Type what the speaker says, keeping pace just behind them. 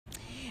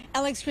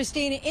Alex,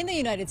 Christine, in the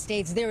United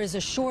States, there is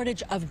a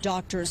shortage of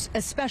doctors,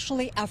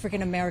 especially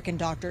African-American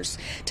doctors.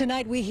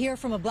 Tonight, we hear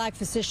from a black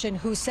physician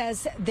who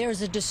says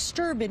there's a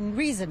disturbing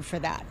reason for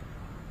that.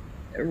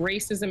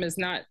 Racism is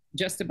not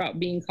just about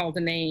being called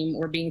a name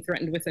or being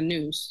threatened with a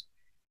noose.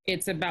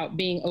 It's about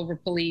being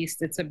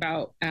over-policed. It's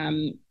about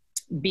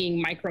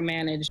being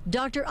micromanaged.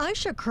 Dr.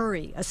 Aisha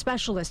Curry, a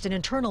specialist in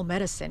internal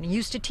medicine,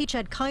 used to teach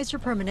at Kaiser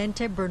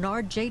Permanente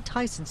Bernard J.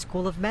 Tyson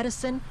School of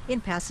Medicine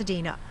in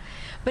Pasadena.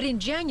 But in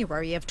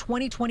January of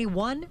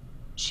 2021,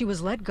 she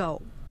was let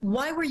go.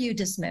 Why were you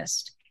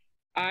dismissed?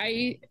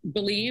 I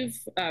believe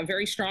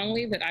very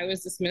strongly that I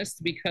was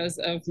dismissed because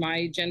of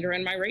my gender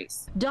and my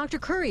race. Dr.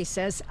 Curry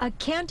says a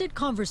candid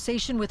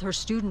conversation with her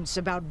students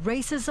about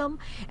racism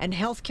and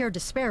healthcare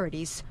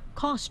disparities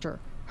cost her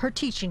her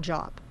teaching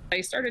job.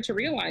 I started to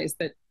realize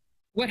that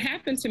what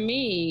happened to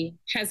me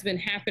has been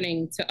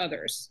happening to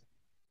others.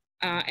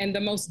 And the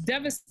most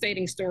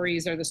devastating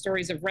stories are the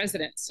stories of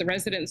residents, the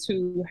residents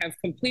who have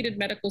completed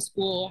medical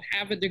school,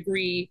 have a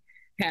degree,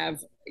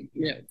 have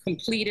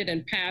completed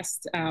and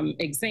passed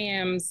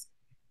exams,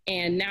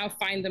 and now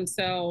find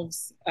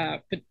themselves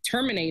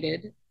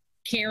terminated,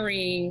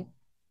 carrying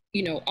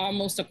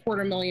almost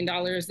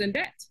 $250,000 in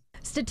debt.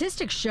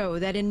 Statistics show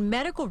that in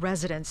medical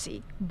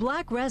residency,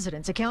 black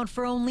residents account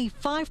for only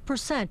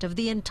 5% of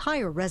the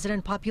entire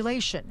resident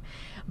population,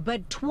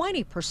 but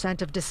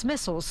 20% of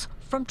dismissals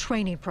from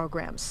training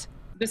programs.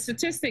 The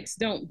statistics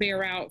don't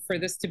bear out for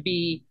this to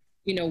be,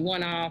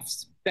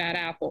 one-offs, bad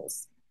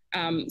apples.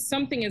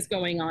 Something is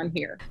going on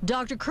here.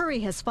 Dr. Curry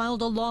has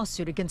filed a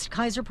lawsuit against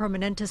Kaiser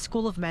Permanente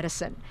School of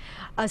Medicine.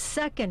 A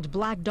second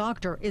black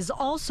doctor is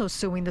also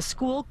suing the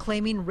school,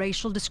 claiming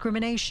racial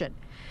discrimination.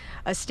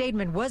 A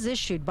statement was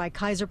issued by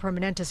Kaiser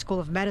Permanente School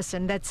of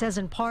Medicine that says,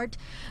 in part,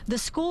 the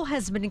school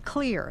has been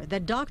clear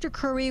that Dr.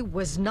 Curry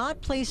was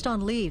not placed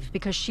on leave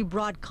because she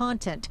brought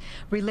content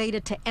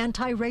related to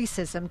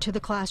anti-racism to the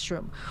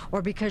classroom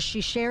or because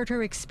she shared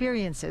her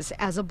experiences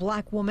as a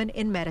black woman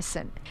in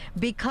medicine.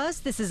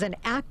 Because this is an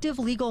active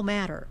legal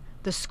matter,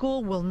 the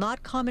school will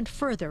not comment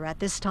further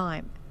at this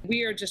time.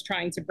 We are just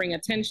trying to bring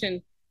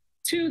attention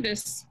to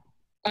this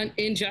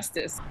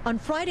injustice. On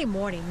Friday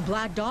morning,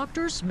 black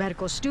doctors,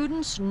 medical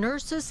students,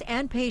 nurses,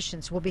 and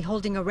patients will be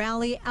holding a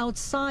rally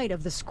outside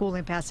of the school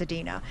in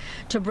Pasadena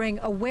to bring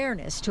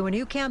awareness to a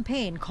new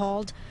campaign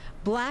called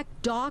Black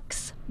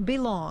Docs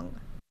Belong.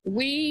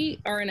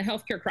 We are in a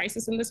healthcare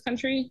crisis in this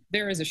country.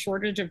 There is a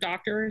shortage of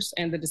doctors,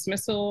 and the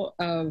dismissal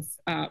of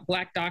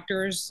black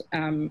doctors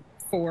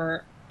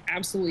for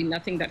absolutely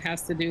nothing that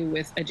has to do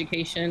with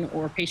education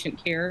or patient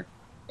care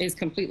is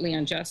completely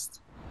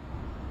unjust.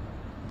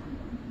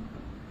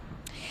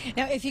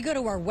 Now, if you go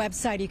to our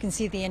website, you can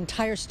see the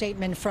entire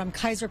statement from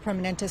Kaiser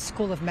Permanente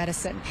School of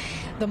Medicine.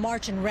 The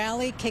march and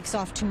rally kicks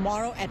off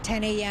tomorrow at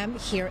 10 a.m.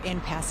 here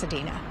in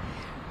Pasadena.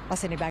 I'll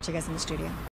send it back to you guys in the studio.